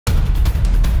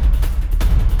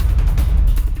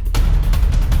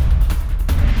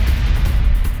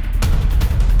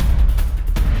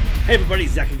Hey everybody,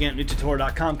 Zach again at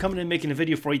NewTutorial.com, coming in making a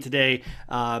video for you today.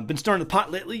 Been stirring the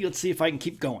pot lately. Let's see if I can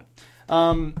keep going.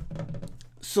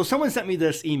 So someone sent me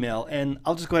this email, and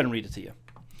I'll just go ahead and read it to you.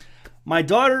 My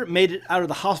daughter made it out of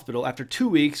the hospital after 2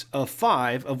 weeks of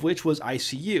 5 of which was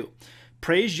ICU.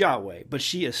 Praise Yahweh, but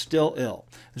she is still ill.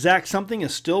 Zach, something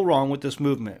is still wrong with this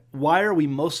movement. Why are we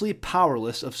mostly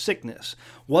powerless of sickness?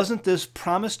 Wasn't this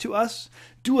promised to us?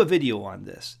 Do a video on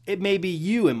this. It may be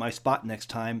you in my spot next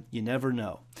time. You never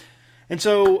know. And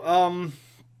so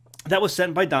that was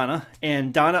sent by Donna.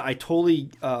 And Donna, I totally,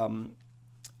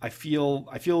 I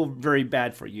feel very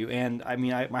bad for you. And I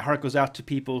mean, my heart goes out to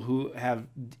people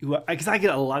because I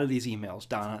get a lot of these emails,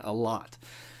 Donna, a lot.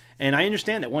 And I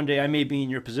understand that one day I may be in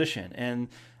your position. And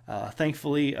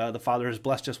thankfully, the Father has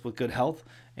blessed us with good health.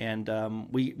 And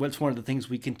that's one of the things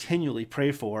we continually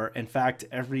pray for. In fact,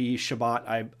 every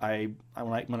Shabbat,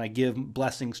 when I give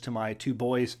blessings to my 2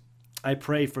 boys, I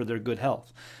pray for their good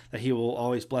health, that He will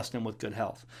always bless them with good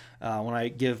health. When I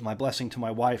give my blessing to my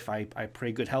wife, I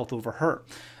pray good health over her.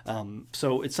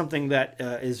 So it's something that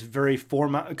is very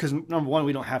formal, because number one,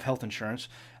 we don't have health insurance.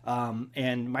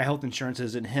 And my health insurance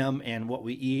is in Him and what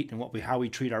we eat and how we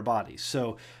treat our bodies.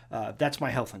 So that's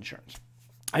my health insurance.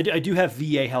 I do have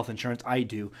VA health insurance, I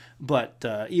do, but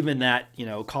even that,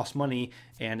 costs money,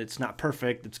 and it's not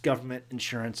perfect. It's government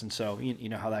insurance, and so you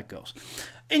know how that goes.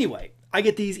 Anyway, I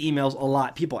get these emails a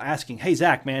lot, people asking, hey,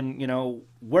 Zach, man,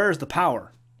 where's the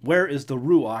power? Where is the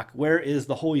Ruach? Where is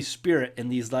the Holy Spirit in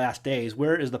these last days?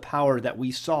 Where is the power that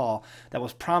we saw that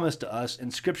was promised to us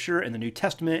in Scripture, in the New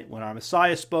Testament, when our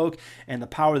Messiah spoke, and the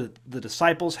power that the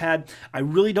disciples had? I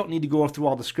really don't need to go through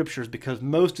all the Scriptures because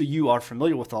most of you are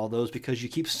familiar with all those because you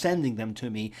keep sending them to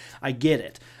me. I get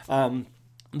it. The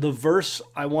direction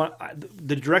I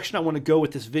want to go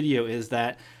with this video is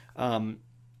that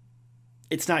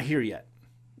it's not here yet,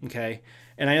 okay?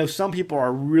 And I know some people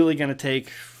are really going to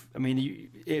take...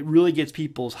 it really gets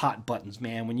people's hot buttons,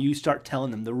 man, when you start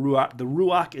telling them the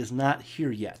Ruach is not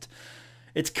here yet.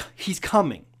 He's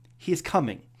coming. He is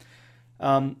coming.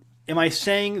 Am I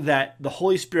saying that the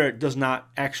Holy Spirit does not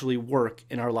actually work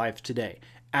in our lives today?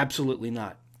 Absolutely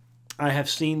not. I have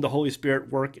seen the Holy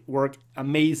Spirit work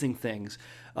amazing things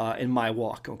in my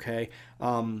walk, okay?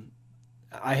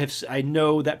 I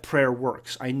know that prayer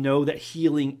works. I know that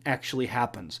healing actually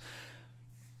happens.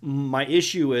 My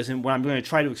issue is, and what I'm going to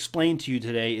try to explain to you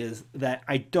today, is that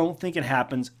I don't think it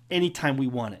happens anytime we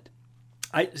want it.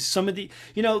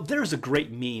 There's a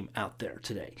great meme out there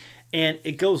today, and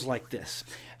it goes like this.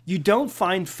 You don't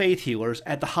find faith healers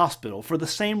at the hospital for the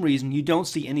same reason you don't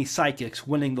see any psychics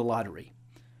winning the lottery.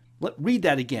 Read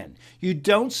that again. You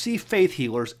don't see faith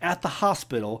healers at the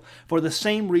hospital for the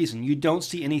same reason you don't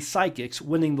see any psychics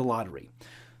winning the lottery.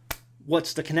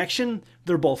 What's the connection?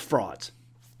 They're both frauds.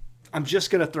 I'm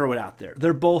just going to throw it out there.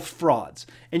 They're both frauds.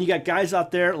 And you got guys out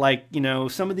there like,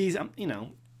 some of these, you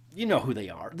know who they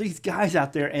are. These guys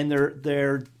out there, and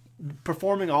they're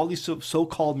performing all these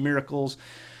so-called miracles,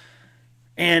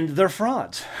 and they're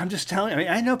frauds. I'm just telling you.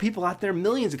 I know people out there,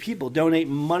 millions of people donate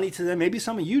money to them. Maybe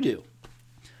some of you do.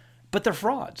 But they're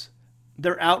frauds.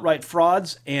 They're outright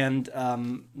frauds, and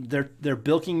they're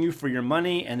bilking you for your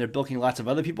money, and they're bilking lots of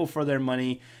other people for their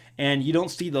money. And you don't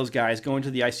see those guys going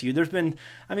to the ICU. There's been,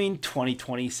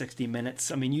 20, 60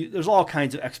 minutes. There's all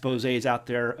kinds of exposés out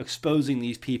there exposing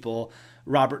these people,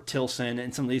 Robert Tilson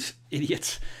and some of these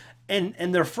idiots, and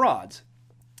they're frauds.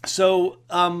 So,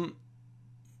 and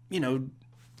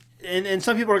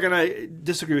some people are going to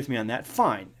disagree with me on that.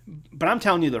 Fine. But I'm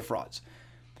telling you they're frauds.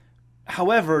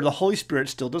 However, the Holy Spirit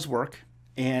still does work,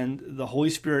 and the Holy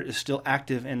Spirit is still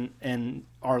active in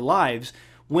our lives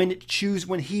when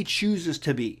He chooses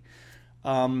to be.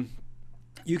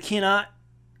 You cannot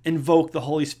invoke the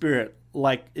Holy Spirit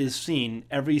like is seen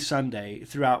every Sunday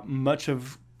throughout much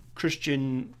of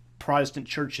Christian Protestant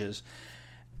churches.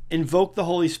 Invoke the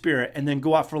Holy Spirit and then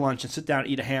go out for lunch and sit down and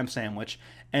eat a ham sandwich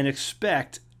and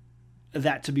expect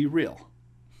that to be real.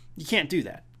 You can't do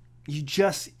that. You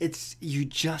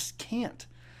just can't.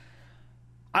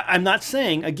 I'm not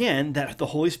saying, again, that the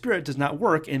Holy Spirit does not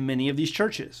work in many of these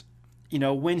churches.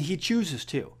 When He chooses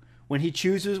to.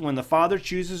 When the Father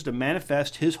chooses to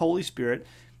manifest His Holy Spirit,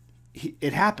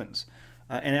 it happens.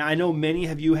 And I know many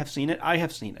of you have seen it. I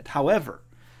have seen it. However,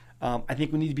 I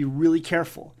think we need to be really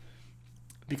careful,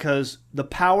 because the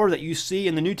power that you see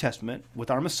in the New Testament with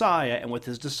our Messiah and with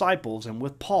His disciples and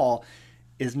with Paul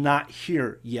is not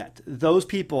here yet. Those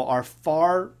people are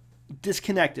far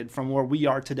disconnected from where we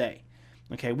are today.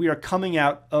 Okay, we are coming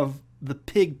out of the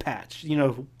pig patch,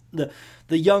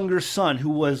 the younger son who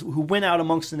went out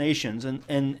amongst the nations,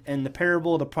 and the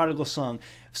parable of the prodigal son,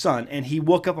 and he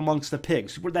woke up amongst the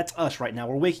pigs. That's us right now.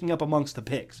 We're waking up amongst the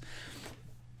pigs.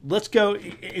 Let's go,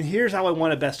 and here's how I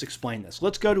want to best explain this.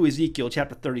 Let's go to Ezekiel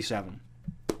chapter 37.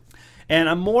 And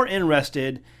I'm more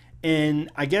interested in,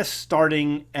 I guess,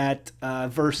 starting at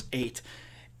verse 8.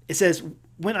 It says,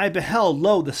 "When I beheld,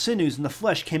 lo, the sinews and the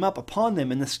flesh came up upon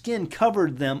them, and the skin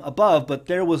covered them above, but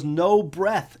there was no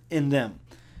breath in them."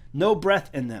 No breath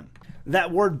in them.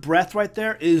 That word breath right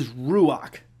there is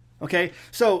Ruach. Okay,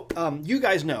 so you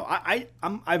guys know,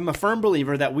 I'm a firm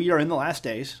believer that we are in the last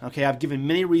days. Okay, I've given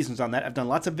many reasons on that. I've done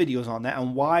lots of videos on that,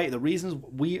 on why the reasons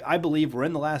I believe we're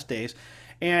in the last days.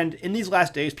 And in these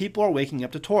last days, people are waking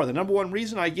up to Torah. The number one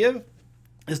reason I give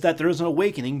is that there is an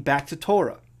awakening back to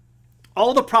Torah.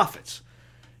 All the prophets,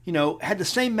 had the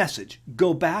same message.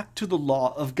 Go back to the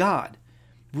law of God.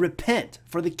 Repent,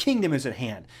 for the kingdom is at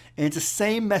hand. And it's the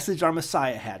same message our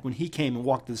Messiah had when he came and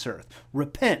walked this earth.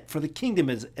 Repent, for the kingdom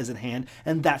is at hand,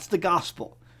 and that's the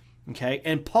gospel. Okay?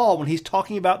 And Paul, when he's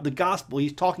talking about the gospel,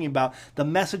 he's talking about the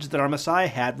message that our Messiah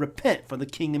had. Repent, for the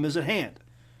kingdom is at hand.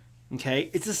 Okay?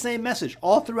 It's the same message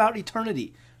all throughout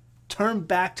eternity. Turn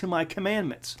back to my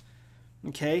commandments.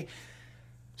 Okay?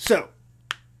 So,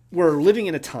 we're living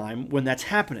in a time when that's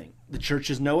happening. The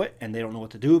churches know it, and they don't know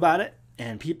what to do about it.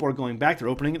 And people are going back, they're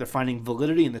opening it, they're finding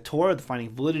validity in the Torah, they're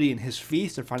finding validity in his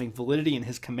feast, they're finding validity in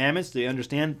his commandments. They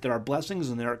understand there are blessings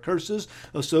and there are curses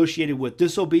associated with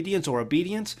disobedience or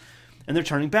obedience, and they're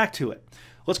turning back to it.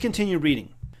 Let's continue reading.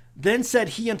 "Then said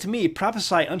he unto me,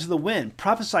 Prophesy unto the wind,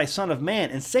 prophesy, son of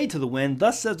man, and say to the wind,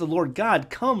 Thus says the Lord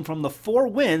God, Come from the four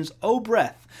winds, O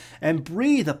breath, and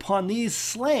breathe upon these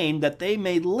slain, that they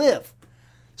may live.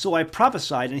 So I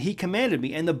prophesied, and he commanded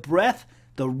me, and the breath,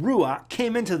 the Ruach,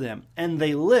 came into them, and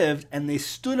they lived, and they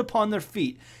stood upon their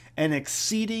feet, an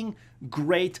exceeding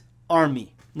great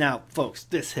army." Now, folks,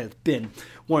 this has been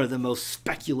one of the most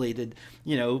speculated,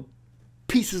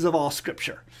 pieces of all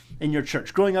Scripture in your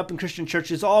church. Growing up in Christian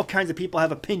churches, all kinds of people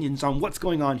have opinions on what's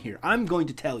going on here. I'm going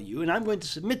to tell you, and I'm going to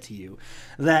submit to you,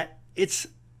 that it's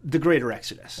the greater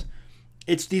Exodus.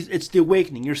 It's the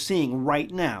awakening you're seeing right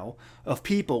now of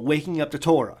people waking up to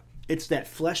Torah. It's that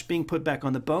flesh being put back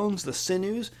on the bones, the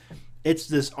sinews. It's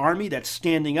this army that's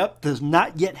standing up, does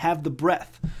not yet have the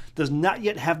breath, does not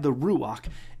yet have the Ruach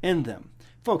in them.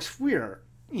 Folks, we're,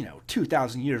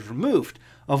 2,000 years removed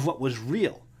of what was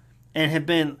real, and have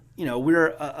been,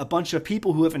 we're a bunch of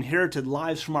people who have inherited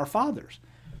lives from our fathers.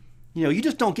 You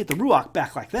just don't get the Ruach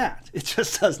back like that. It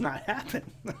just does not happen.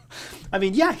 I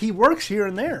mean, yeah, he works here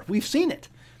and there. We've seen it.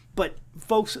 But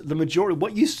folks, the majority,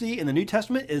 what you see in the New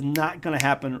Testament is not going to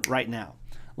happen right now.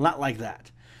 Not like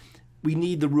that. We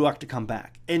need the Ruach to come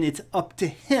back. And it's up to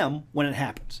him when it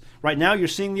happens. Right now, you're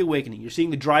seeing the awakening. You're seeing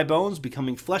the dry bones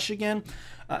becoming flesh again,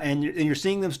 and you're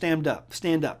seeing them stand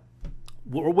up.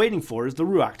 What we're waiting for is the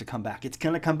Ruach to come back. It's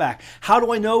going to come back. How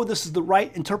do I know this is the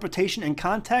right interpretation and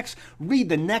context? Read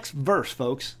the next verse,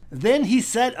 folks. "Then he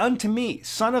said unto me,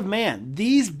 Son of man,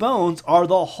 these bones are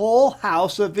the whole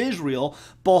house of Israel.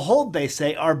 Behold, they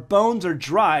say, our bones are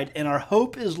dried, and our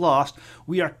hope is lost.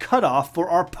 We are cut off for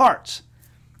our parts."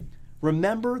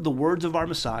 Remember the words of our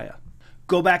Messiah.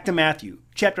 Go back to Matthew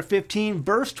chapter 15,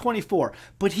 verse 24.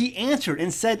 "But he answered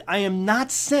and said, I am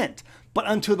not sent, but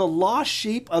unto the lost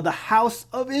sheep of the house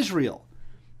of Israel."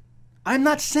 I am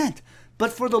not sent,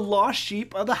 but for the lost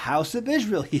sheep of the house of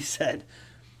Israel, he said.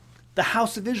 The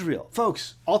house of Israel.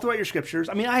 Folks, all throughout your scriptures,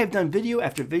 I have done video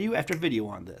after video after video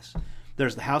on this.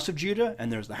 There's the house of Judah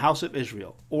and there's the house of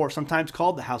Israel, or sometimes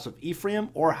called the house of Ephraim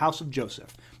or house of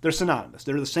Joseph. They're synonymous.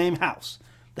 They're the same house.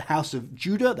 The house of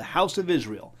Judah, the house of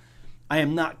Israel. I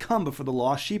am not come but for the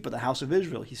lost sheep of the house of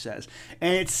Israel, he says.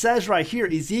 And it says right here,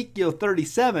 Ezekiel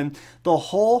 37, the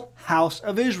whole house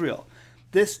of Israel.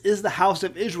 This is the house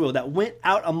of Israel that went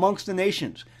out amongst the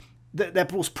nations,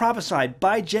 that was prophesied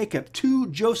by Jacob to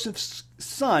Joseph's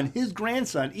son, his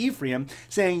grandson, Ephraim,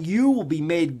 saying, "You will be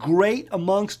made great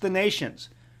amongst the nations,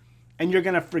 and you're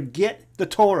going to forget the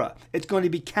Torah. It's going to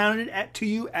be counted to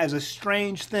you as a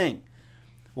strange thing."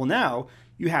 Well, now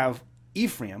you have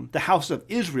Ephraim, the house of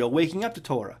Israel, waking up to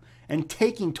Torah and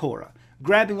taking Torah,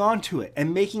 grabbing onto it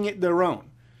and making it their own.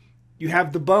 You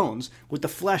have the bones with the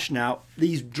flesh now,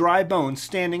 these dry bones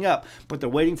standing up, but they're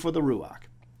waiting for the Ruach.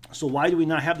 So why do we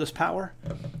not have this power?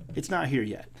 It's not here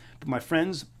yet. But my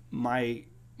friends, my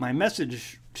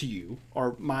message to you,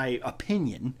 or my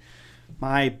opinion,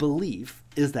 my belief,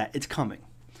 is that it's coming.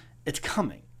 It's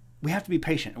coming. We have to be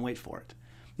patient and wait for it.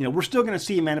 We're still going to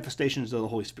see manifestations of the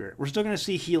Holy Spirit. We're still going to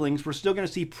see healings. We're still going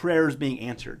to see prayers being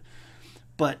answered.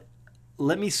 But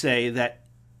let me say that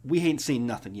we ain't seen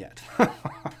nothing yet.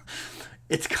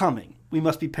 It's coming. We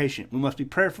must be patient. We must be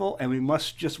prayerful, and we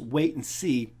must just wait and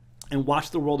see and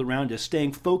watch the world around us,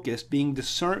 staying focused,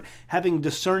 having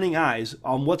discerning eyes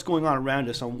on what's going on around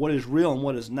us, on what is real and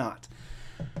what is not.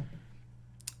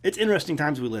 It's interesting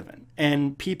times we live in,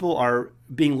 and people are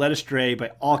being led astray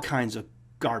by all kinds of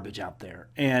garbage out there.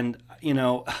 And,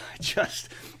 just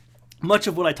much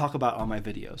of what I talk about on my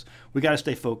videos, we got to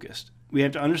stay focused. We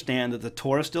have to understand that the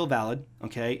Torah is still valid,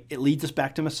 okay? It leads us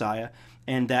back to Messiah,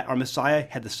 and that our Messiah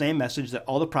had the same message that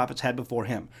all the prophets had before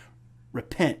him.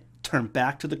 Repent, turn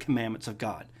back to the commandments of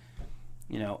God.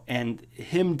 And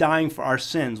him dying for our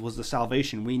sins was the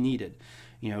salvation we needed,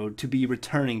 to be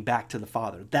returning back to the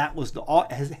Father. That was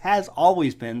has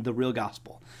always been the real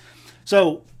gospel.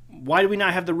 So why do we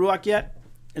not have the Ruach yet?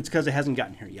 It's because it hasn't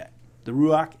gotten here yet. The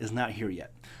Ruach is not here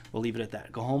yet. We'll leave it at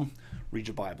that. Go home, read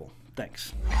your Bible.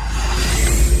 Thanks.